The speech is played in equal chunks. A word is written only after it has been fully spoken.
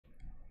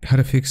how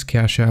to fix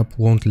Cash App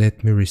won't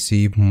let me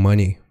receive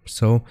money.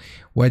 So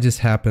why this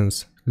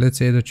happens? Let's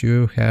say that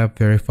you have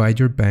verified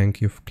your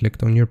bank, you've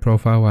clicked on your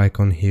profile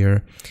icon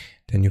here,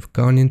 then you've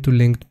gone into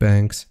linked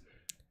banks,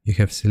 you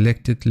have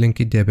selected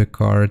link a debit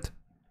card,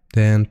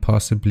 then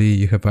possibly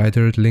you have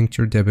either linked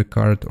your debit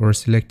card or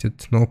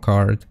selected no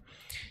card.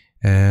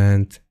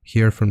 And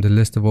here from the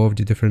list of all of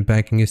the different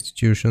banking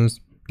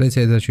institutions, let's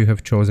say that you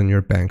have chosen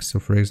your bank. So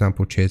for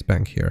example, Chase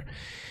Bank here.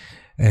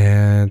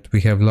 And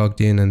we have logged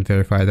in and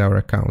verified our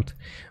account.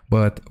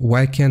 But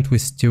why can't we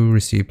still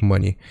receive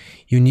money?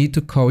 You need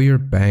to call your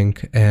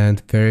bank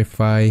and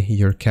verify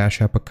your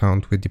Cash App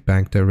account with the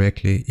bank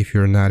directly if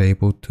you're not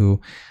able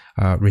to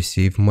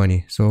receive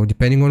money. So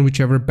depending on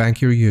whichever bank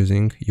you're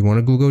using, you want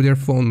to Google their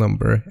phone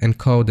number and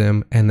call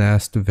them and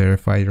ask to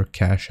verify your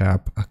Cash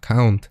App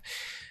account.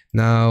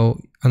 Now,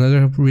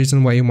 another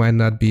reason why you might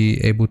not be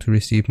able to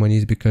receive money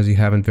is because you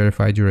haven't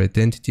verified your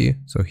identity.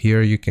 So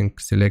here you can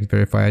select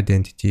verify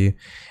identity,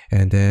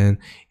 and then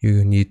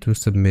you need to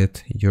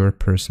submit your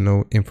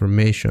personal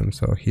information.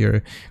 So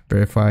here,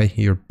 verify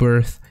your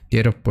birth,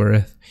 date of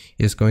birth,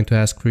 is going to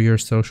ask for your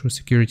social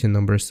security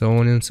number, so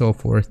on and so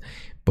forth.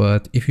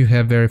 But if you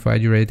have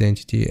verified your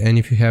identity and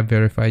if you have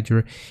verified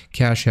your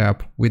Cash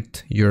App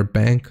with your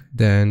bank,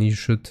 then you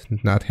should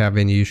not have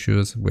any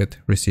issues with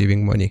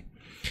receiving money.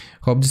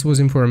 Hope this was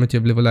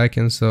informative. Leave a like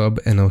and sub,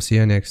 and I'll see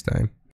you next time.